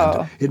 Susie.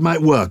 Bent. It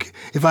might work.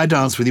 If I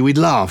danced with you, we'd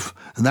laugh,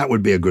 and that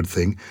would be a good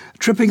thing.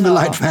 Tripping the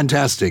light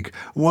fantastic.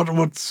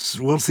 What's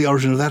the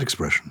origin of that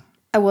expression?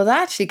 Well,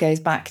 that actually goes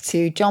back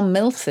to John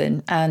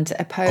Milton and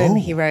a poem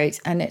he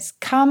wrote, and it's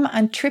 "Come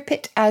and trip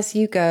it as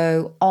you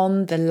go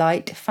on the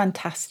light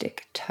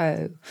fantastic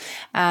toe."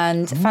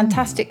 And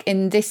fantastic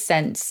in this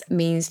sense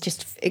means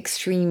just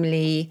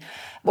extremely,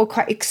 well,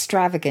 quite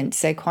extravagant,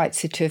 so quite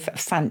sort of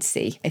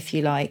fancy, if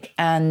you like.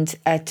 And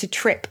to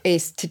trip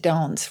is to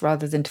dance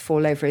rather than to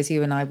fall over as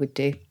you and I would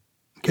do.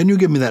 Can you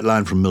give me that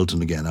line from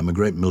Milton again? I'm a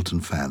great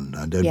Milton fan.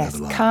 I don't know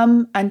the line. Yes,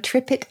 come and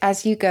trip it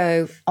as you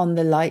go on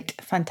the light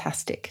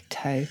fantastic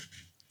toe.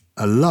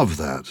 I love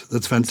that.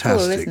 That's fantastic.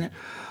 It's cool, isn't it?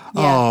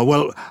 Yeah. Oh,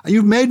 well,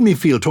 you've made me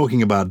feel,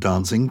 talking about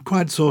dancing,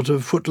 quite sort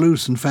of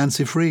footloose and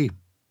fancy-free.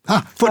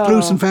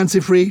 Footloose and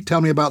fancy-free. Tell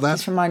me about that.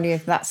 Just remind me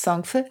of that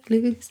song,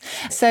 Footloose.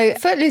 So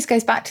Footloose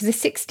goes back to the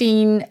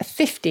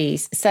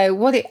 1650s. So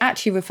what it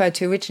actually referred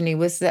to originally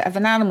was that of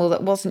an animal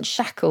that wasn't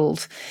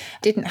shackled,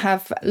 didn't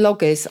have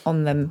loggers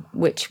on them,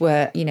 which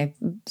were,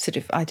 sort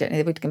of, I don't know,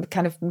 they would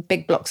kind of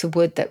big blocks of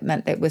wood that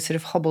meant they were sort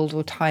of hobbled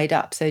or tied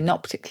up. So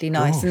not particularly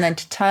nice. Gosh. And then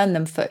to turn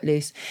them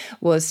footloose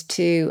was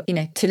to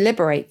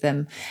liberate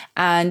them.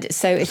 And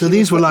so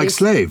these were like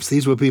slaves.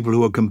 These were people who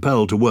were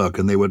compelled to work,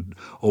 and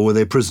were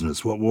they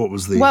prisoners? What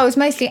was the... Well, it was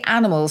mostly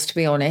animals, to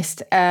be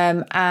honest.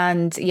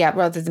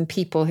 Rather than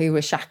people who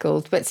were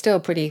shackled, but still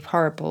pretty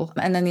horrible.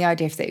 And then the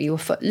idea that you were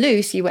foot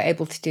loose, you were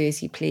able to do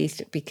as you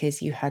pleased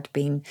because you had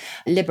been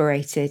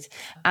liberated.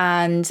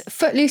 And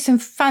footloose and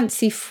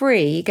fancy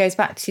free goes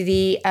back to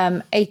the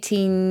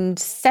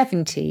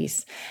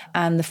 1870s.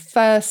 And the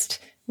first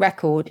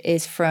record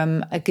is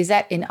from a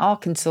Gazette in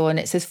Arkansas, and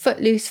it says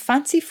 "Footloose,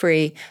 fancy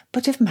free,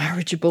 but of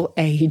marriageable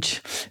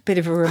age." Bit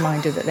of a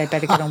reminder that they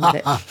better get on with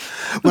it.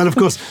 Well, of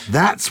course,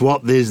 that's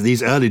what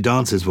these early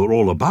dances were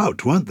all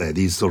about, weren't they?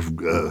 These sort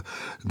of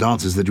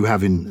dances that you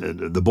have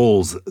in the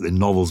balls in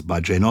novels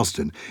by Jane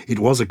Austen. It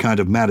was a kind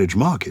of marriage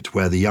market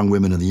where the young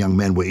women and the young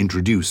men were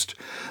introduced.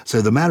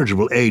 So the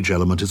marriageable age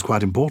element is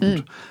quite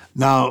important.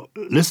 Now,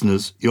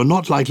 listeners, you're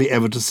not likely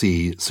ever to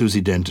see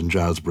Susie Dent and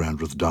Giles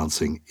Brandreth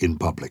dancing in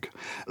public.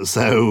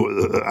 So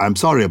I'm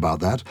sorry about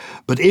that.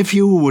 But if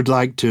you would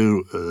like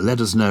to let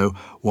us know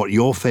what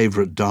your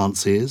favourite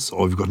dance is,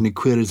 or if you've got any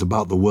queries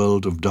about the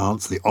world of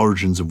dance, the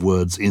origins of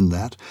words in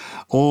that,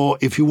 or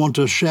if you want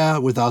to share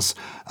with us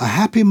a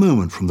happy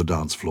moment from the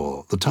dance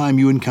floor, the time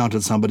you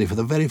encountered somebody for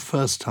the very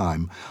first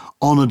time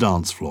on a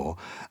dance floor,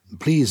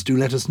 please do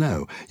let us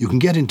know. You can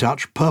get in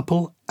touch,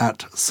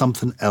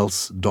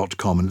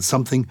 purple@somethingelse.com, and it's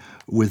something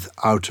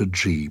without a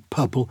G,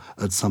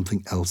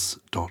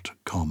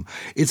 purple@somethingelse.com.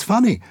 It's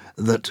funny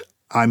that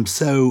I'm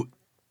so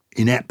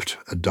inept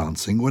at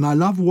dancing when I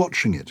love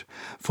watching it.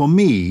 For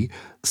me,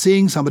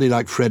 seeing somebody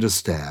like Fred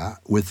Astaire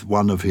with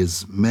one of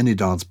his many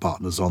dance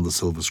partners on the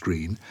silver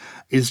screen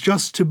is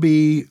just to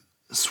be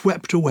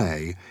swept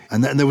away.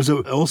 And then there was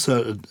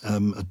also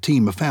a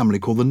team, a family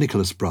called the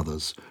Nicholas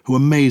Brothers, who were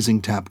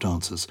amazing tap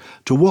dancers.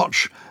 To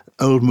watch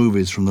old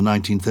movies from the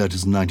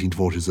 1930s and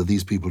 1940s of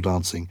these people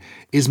dancing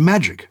is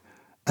magic,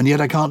 and yet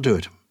I can't do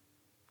it.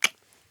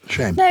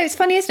 Shame. No, it's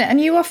funny, isn't it?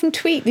 And you often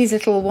tweet these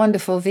little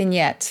wonderful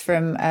vignettes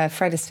from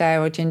Fred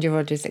Astaire or Ginger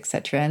Rogers,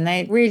 etc., and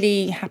they're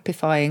really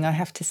happifying, I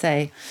have to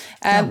say.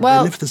 They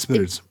lift the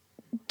spirits.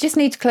 Just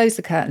need to close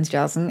the curtains,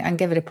 Giles, and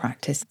give it a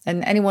practice.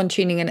 And anyone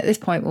tuning in at this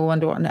point will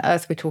wonder what on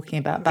earth we're talking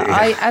about. But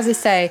as I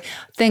say,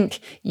 think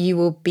you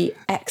will be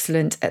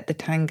excellent at the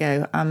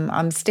tango.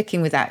 I'm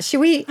sticking with that. Shall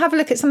we have a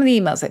look at some of the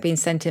emails that have been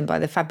sent in by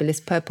the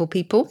fabulous Purple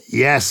people?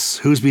 Yes.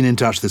 Who's been in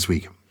touch this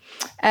week?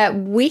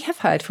 We have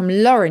heard from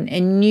Lauren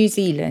in New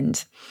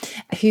Zealand,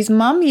 whose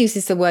mum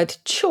uses the word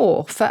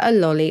chore for a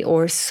lolly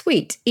or a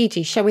sweet,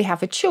 e.g., shall we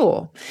have a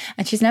chore?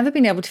 And she's never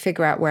been able to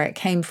figure out where it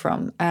came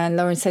from. And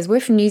Lauren says,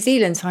 we're from New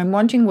Zealand, so I'm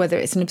wondering whether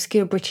it's an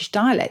obscure British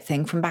dialect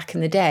thing from back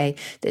in the day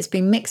that's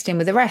been mixed in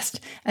with the rest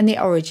and the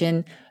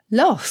origin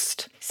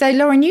lost. So,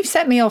 Lauren, you've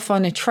set me off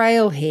on a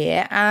trail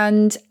here,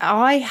 and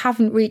I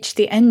haven't reached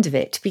the end of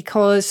it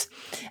because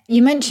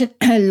you mentioned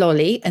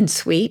lolly and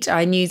sweet.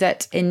 I knew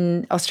that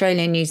in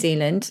Australia and New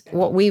Zealand,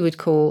 what we would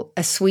call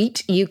a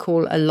sweet, you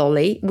call a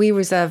lolly. We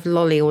reserve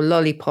lolly or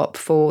lollipop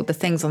for the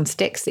things on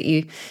sticks that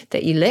you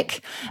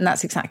lick, and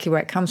that's exactly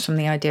where it comes from,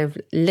 the idea of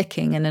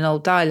licking in an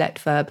old dialect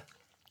verb.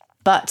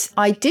 But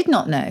I did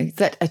not know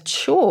that a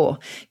chore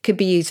could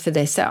be used for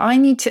this. So I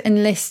need to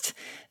enlist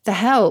the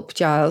help,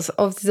 Giles,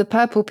 of the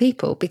purple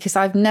people, because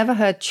I've never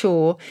heard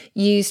chore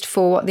used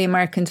for what the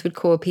Americans would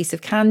call a piece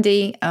of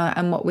candy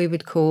and what we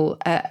would call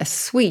a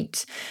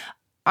sweet.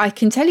 I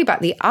can tell you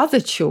about the other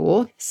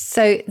chore.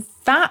 So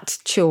that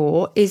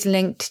chore is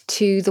linked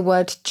to the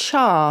word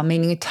char,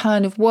 meaning a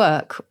turn of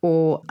work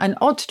or an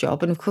odd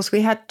job. And of course,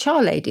 we had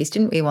char ladies,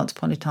 didn't we, once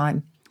upon a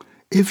time?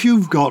 If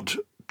you've got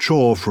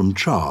chore from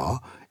char,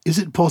 is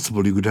it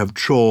possible you could have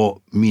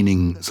chore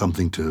meaning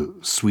something to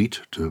sweet,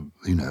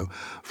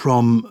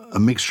 from a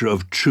mixture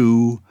of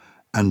chew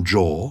and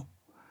jaw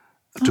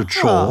to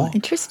chore?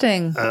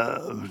 Interesting.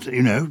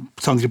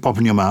 Something to pop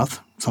in your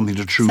mouth, something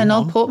to chew It's an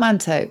on. old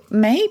portmanteau.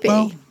 Maybe.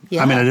 Well,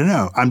 yeah. I don't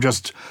know. I'm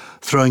just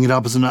throwing it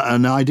up as an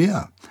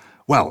idea.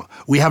 Well,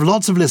 we have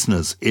lots of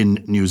listeners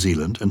in New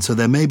Zealand, and so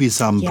there may be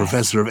some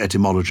professor of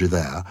etymology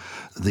there,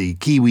 the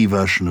Kiwi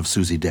version of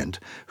Susie Dent,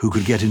 who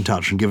could get in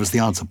touch and give us the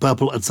answer.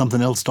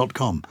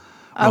 purple@somethingelse.com.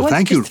 I want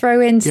to just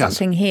throw in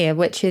something here,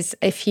 which is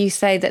if you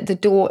say that the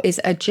door is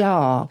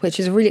ajar, which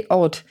is a really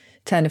odd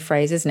turn of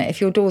phrase, isn't it? If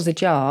your door's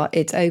ajar,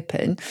 it's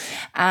open.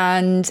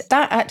 And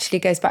that actually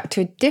goes back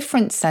to a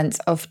different sense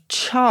of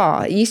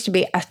char. It used to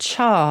be a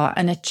char,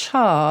 and a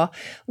char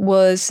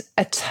was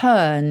a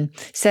turn.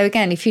 So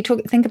again, if you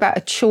think about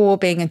a chore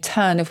being a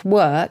turn of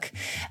work,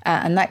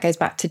 and that goes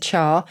back to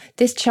char,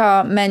 this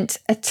char meant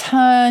a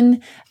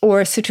turn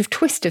or a sort of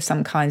twist of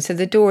some kind. So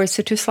the door is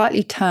sort of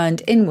slightly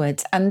turned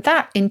inwards. And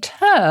that in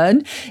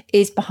turn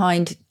is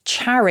behind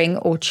Charing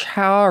or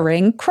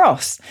Charing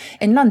Cross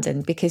in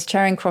London, because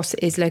Charing Cross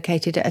is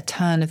located at a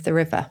turn of the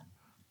river.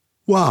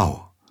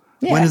 Wow.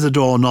 Yeah. When is a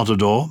door not a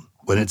door?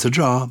 When it's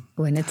ajar.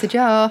 When it's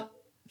ajar.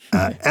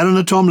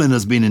 Eleanor Tomlin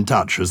has been in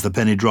touch as the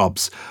penny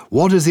drops.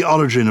 What is the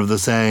origin of the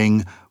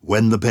saying,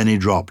 when the penny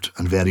dropped,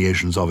 and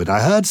variations of it?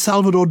 I heard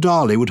Salvador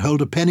Dali would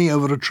hold a penny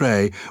over a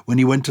tray when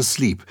he went to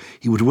sleep.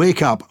 He would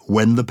wake up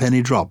when the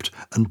penny dropped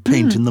and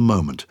paint in the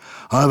moment.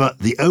 However,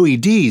 the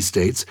OED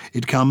states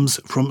it comes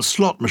from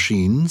slot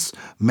machines,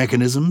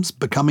 mechanisms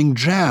becoming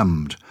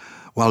jammed,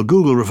 while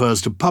Google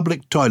refers to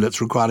public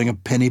toilets requiring a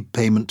penny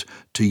payment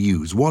to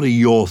use. What are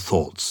your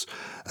thoughts?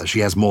 She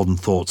has more than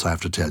thoughts, I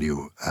have to tell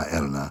you,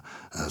 Eleanor.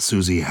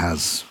 Susie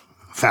has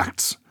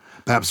facts.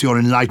 Perhaps your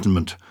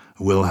enlightenment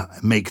will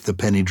make the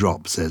penny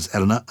drop, says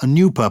Eleanor. A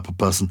new purple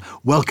person.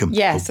 Welcome.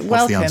 Yes, What's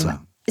welcome. the answer?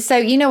 So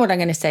you know what I'm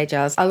going to say,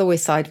 Giles. I'll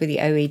always side with the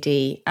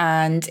OED.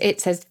 And it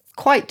says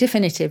quite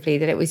definitively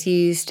that it was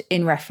used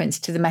in reference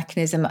to the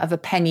mechanism of a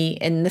penny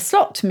in the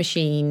slot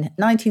machine.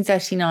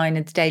 1939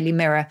 in the Daily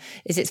Mirror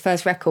is its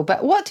first record.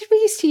 But what did we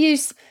used to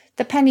use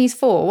the pennies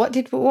for? What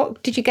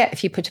did you get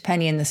if you put a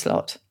penny in the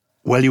slot?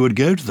 Well, you would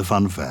go to the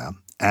fun fair,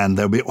 and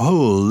there'll be a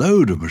whole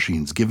load of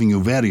machines giving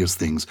you various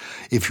things.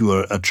 If you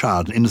were a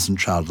child, an innocent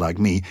child like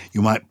me,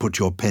 you might put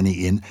your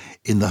penny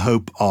in the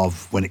hope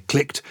of, when it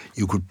clicked,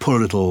 you could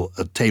pull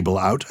a table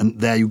out, and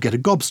there you get a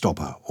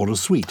gobstopper or a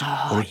sweet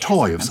or a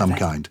toy of some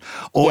kind.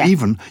 Or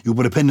even you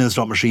put a penny in the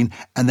slot machine,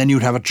 and then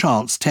you'd have a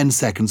chance, 10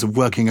 seconds of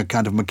working a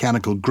kind of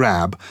mechanical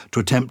grab to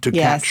attempt to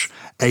catch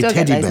a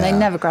teddy bear. And they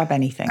never grab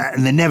anything.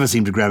 And they never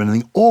seem to grab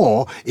anything.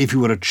 Or, if you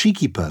were a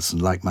cheeky person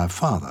like my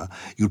father,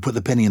 you'd put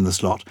the penny in the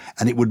slot,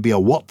 and it would be a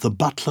what the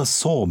butler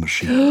saw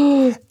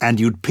machine. And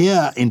you'd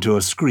peer into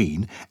a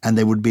screen, and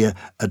there would be a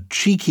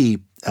cheeky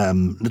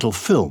little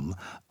film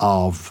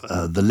of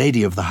the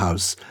lady of the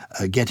house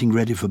getting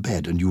ready for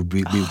bed, and you'd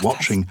be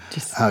watching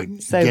her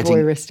so getting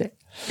voyeuristic.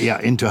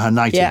 Into her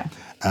nightie,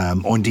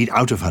 or indeed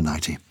out of her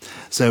nightie.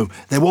 So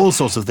there were all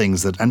sorts of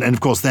things that, and of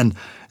course then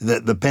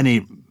the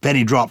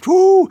penny dropped.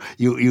 Woo!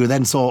 You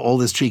then saw all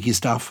this cheeky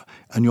stuff,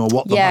 and your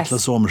what the butler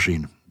saw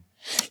machine.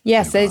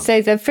 Yes,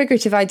 so the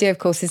figurative idea, of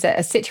course, is that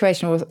a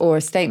situation or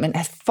a statement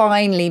has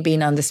finally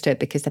been understood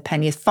because the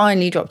penny has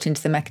finally dropped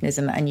into the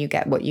mechanism and you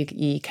get what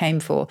you came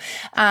for.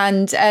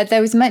 And there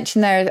was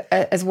mention there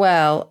as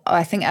well,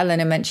 I think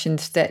Eleanor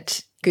mentioned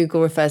that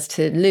Google refers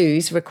to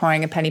lose,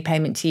 requiring a penny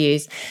payment to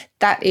use.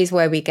 That is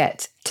where we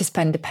get to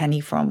spend a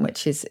penny from,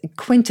 which is a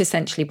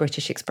quintessentially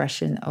British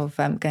expression of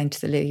going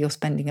to the loo. You're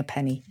spending a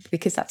penny,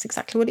 because that's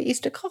exactly what it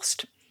used to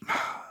cost.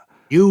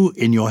 You,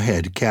 in your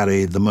head,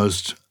 carry the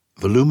most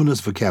voluminous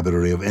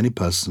vocabulary of any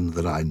person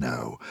that I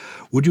know.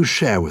 Would you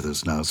share with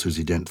us now,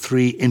 Susie Dent,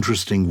 3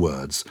 interesting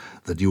words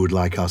that you would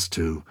like us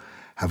to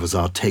have as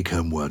our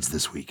take-home words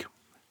this week?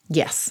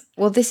 Yes.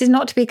 Well, this is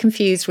not to be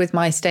confused with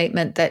my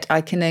statement that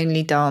I can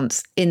only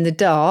dance in the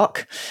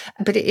dark,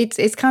 but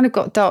it's kind of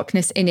got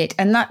darkness in it,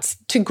 and that's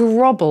to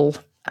grobble.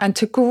 And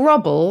to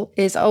grobble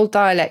is old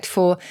dialect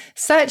for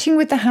searching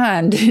with the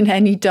hand in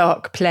any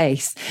dark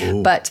place.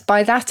 Ooh. But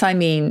by that, I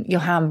mean your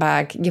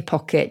handbag, your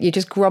pocket, you're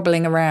just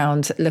grobbling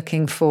around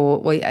looking for,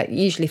 well,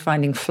 usually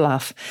finding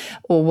fluff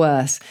or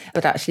worse.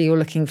 But actually, you're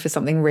looking for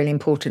something really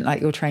important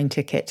like your train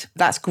ticket.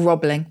 That's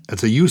grobbling.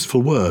 It's a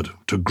useful word,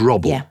 to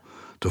grobble, Yeah.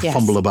 to Yes.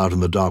 fumble about in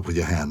the dark with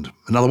your hand.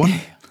 Another one?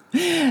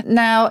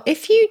 Now,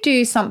 if you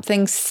do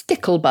something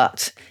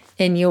sticklebutt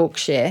in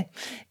Yorkshire,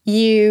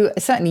 you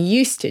certainly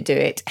used to do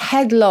it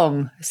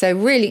headlong, so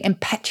really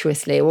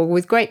impetuously or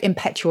with great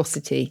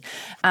impetuosity,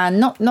 and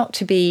not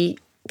to be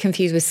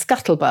confused with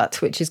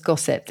scuttlebutt, which is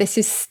gossip. This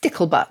is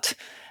sticklebutt,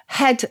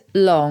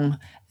 headlong.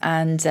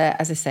 And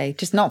as I say,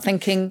 just not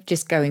thinking,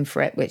 just going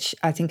for it, which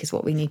I think is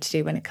what we need to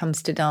do when it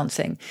comes to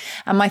dancing.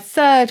 And my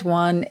third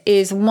one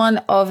is one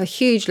of a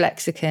huge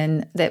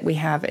lexicon that we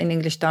have in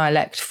English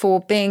dialect for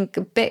being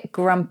a bit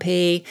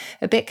grumpy,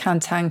 a bit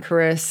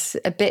cantankerous,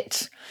 a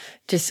bit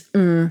just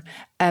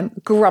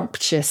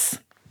grumptious.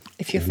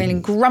 If you're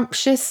feeling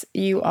grumptious,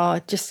 you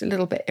are just a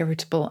little bit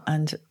irritable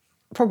and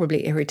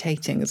probably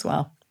irritating as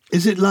well.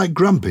 Is it like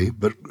grumpy,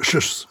 but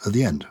shush at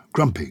the end?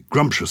 Grumpy,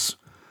 grumptious.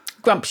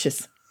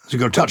 Grumptious. So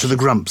you've got a touch of the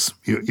grumps.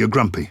 You're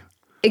grumpy.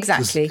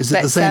 Exactly. Is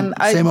it the same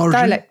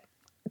origin?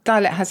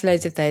 Dialect has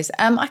loads of those.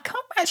 I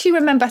can't actually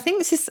remember. I think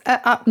this is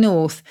up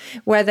north,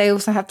 where they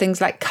also have things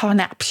like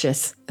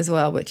carnaptious as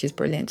well, which is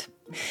brilliant.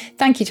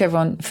 Thank you to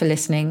everyone for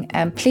listening.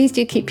 Please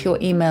do keep your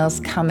emails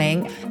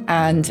coming,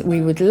 and we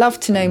would love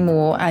to know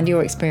more and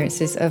your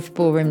experiences of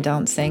ballroom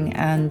dancing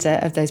and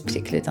of those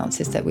particular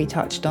dances that we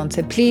touched on.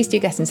 So please do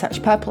get in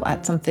touch,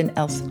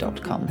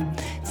 purple@somethingelse.com.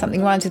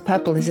 Something Rhymes with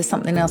Purple is a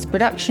Something Else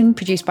production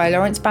produced by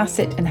Lawrence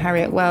Bassett and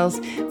Harriet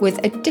Wells, with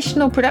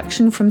additional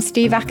production from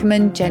Steve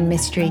Ackerman, Jen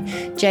Mystery,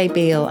 Jay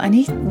Beale, and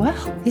he's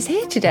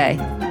here today.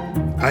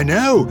 I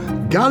know.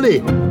 Golly,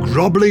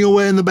 grobbling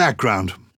away in the background.